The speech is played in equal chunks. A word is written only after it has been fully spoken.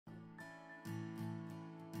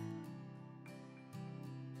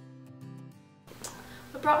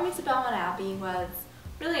What brought me to Belmont Abbey was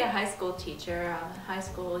really a high school teacher, a high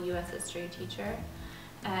school U.S. history teacher.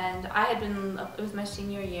 And it was my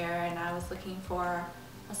senior year, and I was looking for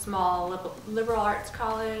a small liberal arts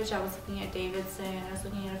college. I was looking at Davidson, I was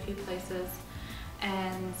looking at a few places.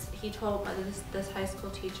 And he told me, this high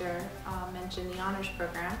school teacher mentioned the honors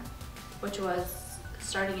program, which was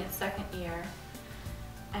starting its second year.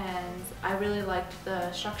 And I really liked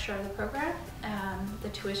the structure of the program, and the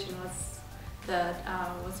tuition was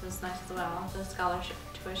nice as well. The scholarship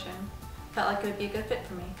tuition felt like it would be a good fit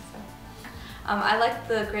for me. So, I liked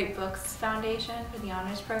the Great Books Foundation for the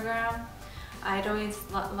honors program. I'd always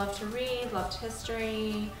loved to read, loved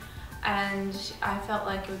history, and I felt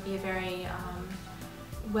like it would be a very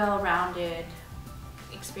well-rounded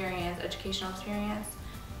experience, educational experience.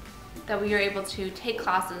 That we were able to take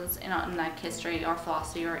classes in like history or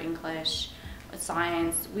philosophy or English,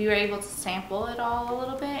 science. We were able to sample it all a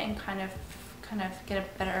little bit and kind of get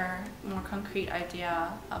a better, more concrete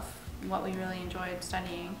idea of what we really enjoyed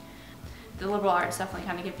studying. The liberal arts definitely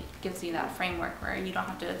kind of gives you that framework where you don't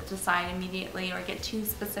have to decide immediately or get too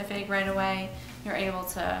specific right away. You're able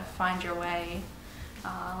to find your way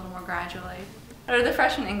a little more gradually. Or the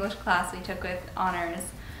freshman English class we took with honors,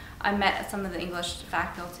 I met some of the English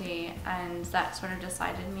faculty, and that sort of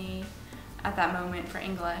decided me at that moment for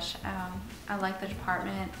English. I liked the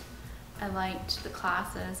department. I liked the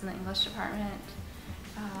classes in the English department.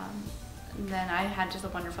 And then I had just a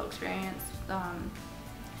wonderful experience.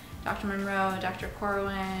 Dr. Monroe, Dr.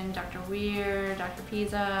 Corwin, Dr. Weir, Dr.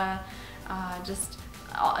 Pisa,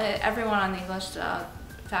 everyone on the English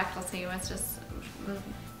faculty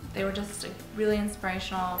they were just really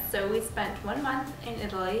inspirational. So we spent 1 month in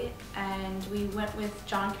Italy, and we went with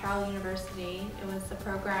John Carroll University. It was a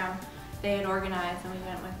program they had organized, and we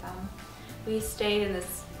went with them. We stayed in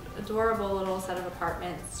this adorable little set of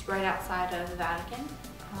apartments right outside of the Vatican.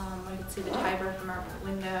 We could see the Tiber from our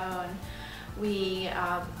window, and we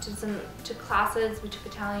took classes. We took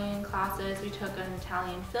Italian classes. We took an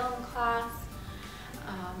Italian film class.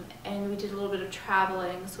 And we did a little bit of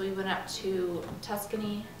traveling, so we went up to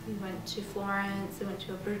Tuscany, we went to Florence, we went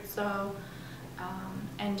to Abruzzo,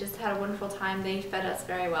 and just had a wonderful time. They fed us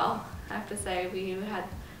very well, I have to say.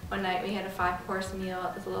 One night we had a 5-course meal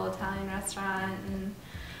at this little Italian restaurant, and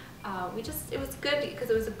it was good because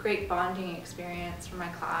it was a great bonding experience for my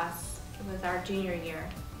class. It was our junior year,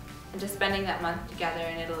 and just spending that month together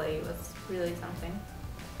in Italy was really something.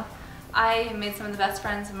 I made some of the best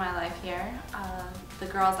friends in my life here. The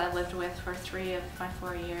girls I lived with for 3 of my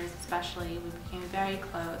 4 years especially, we became very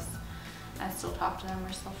close. I still talk to them,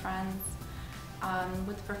 we're still friends.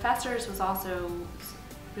 With the professors was also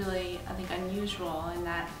really, I think, unusual in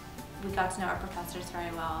that we got to know our professors very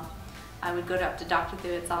well. I would go up to Dr.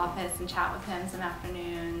 Thewitt's office and chat with him some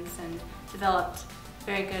afternoons, and developed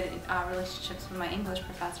very good relationships with my English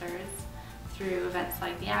professors through events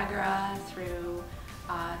like the Agora, through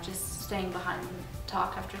just staying behind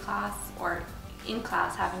talk after class, or in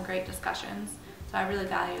class having great discussions. So I really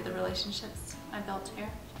value the relationships I built here.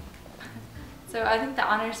 So I think the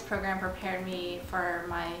honors program prepared me for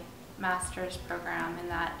my master's program in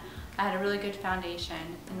that I had a really good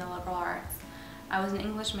foundation in the liberal arts. I was an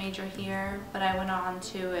English major here, but I went on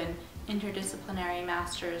to an interdisciplinary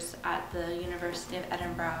master's at the University of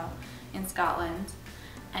Edinburgh in Scotland.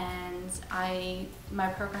 And my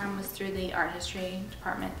program was through the art history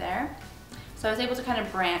department there. So I was able to kind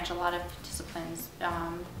of branch a lot of disciplines.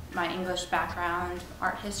 My English background,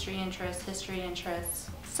 art history interests,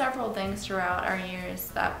 several things throughout our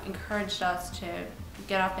years that encouraged us to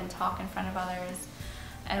get up and talk in front of others.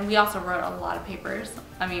 And we also wrote a lot of papers.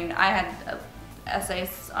 I mean, I had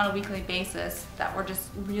essays on a weekly basis that were just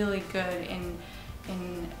really good in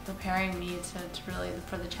preparing me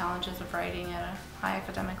for the challenges of writing at a high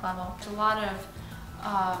academic level. There's a lot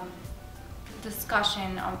of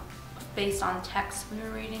discussion based on texts we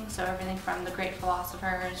were reading, so everything from the great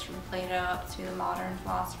philosophers, from Plato up to the modern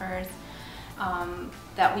philosophers,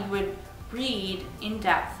 that we would read in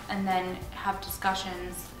depth and then have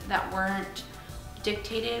discussions that weren't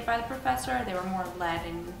dictated by the professor, they were more led,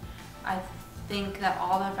 and I think that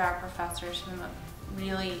all of our professors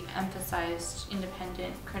really emphasized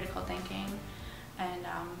independent critical thinking and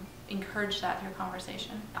encouraged that through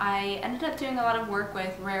conversation. I ended up doing a lot of work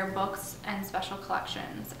with rare books and special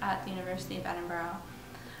collections at the University of Edinburgh.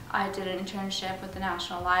 I did an internship with the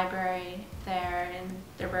National Library there in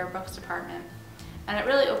their rare books department, and it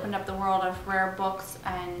really opened up the world of rare books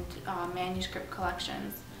and manuscript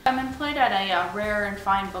collections. I'm employed at a rare and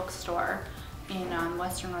fine bookstore in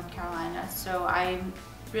Western North Carolina, so I'm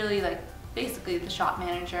really basically the shop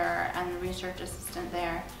manager and the research assistant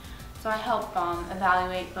there. So I help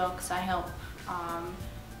evaluate books. I help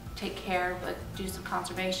take care of, do some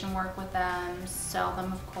conservation work with them, sell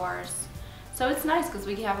them, of course. So it's nice because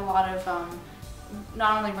we have a lot of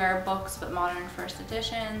not only rare books but modern first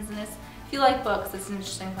editions, and if you like books, it's an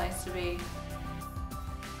interesting place to be.